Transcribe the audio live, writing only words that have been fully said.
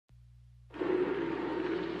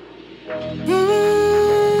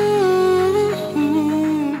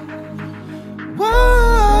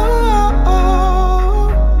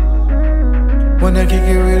Wanna kick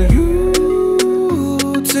it with you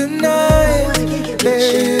tonight,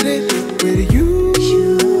 lady, with you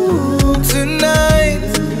tonight.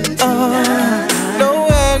 No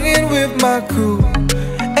hanging with my crew,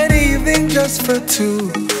 an evening just for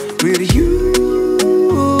two, with you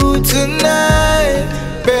tonight,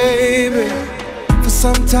 baby. For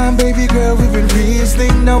some time, baby girl, we've been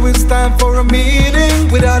reasoning. Now it's time for a meeting.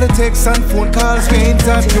 With all the texts and phone calls, we ain't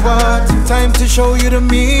talked you out. Time to show you the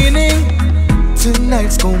meaning.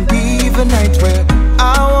 Tonight's gonna be the night where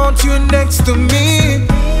I want you next to me.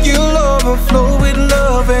 You'll overflow with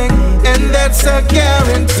loving, and that's a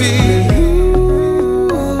guarantee.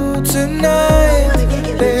 You tonight,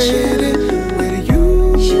 lady, with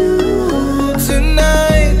you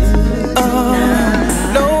tonight.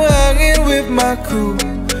 No hanging with my crew,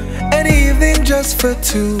 an evening just for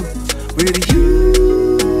two, with you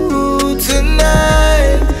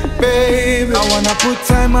tonight, baby. I wanna put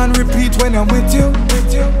time on repeat when I'm with you.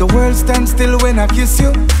 The world stands still when I kiss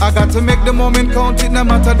you. I got to make the moment count, it no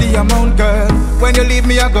matter the amount, girl. When you leave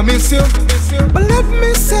me, I go miss you. But let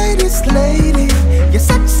me say this, lady, your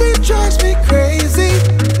sexy drives me crazy.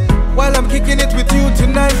 While I'm kicking it with you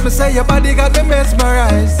tonight, me say your body got me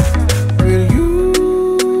mesmerized. With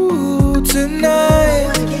you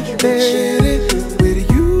tonight, lady, with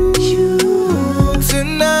you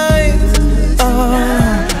tonight.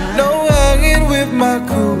 No hanging with my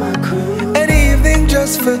crew, an evening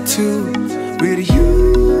just for two, with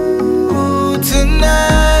you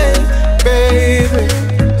tonight, baby.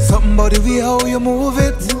 Something about the way how you move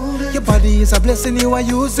it. Your body is a blessing, you I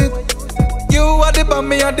use it. You are the bomb,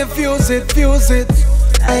 me I diffuse it, fuse it.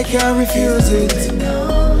 I can't refuse it.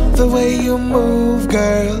 The way you move,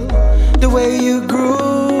 girl, the way you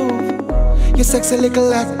groove, your sexy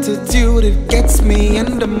little attitude, it gets me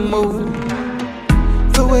in the mood.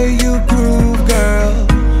 The way you groove, girl,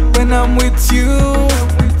 when I'm with you,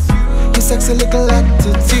 your sexy little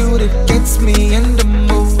attitude, it gets me in the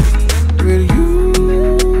mood. With you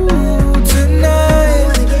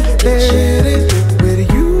tonight, lady,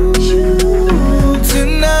 with you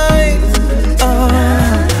tonight.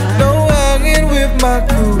 No hanging with my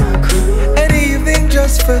crew, an evening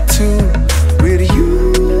just for two,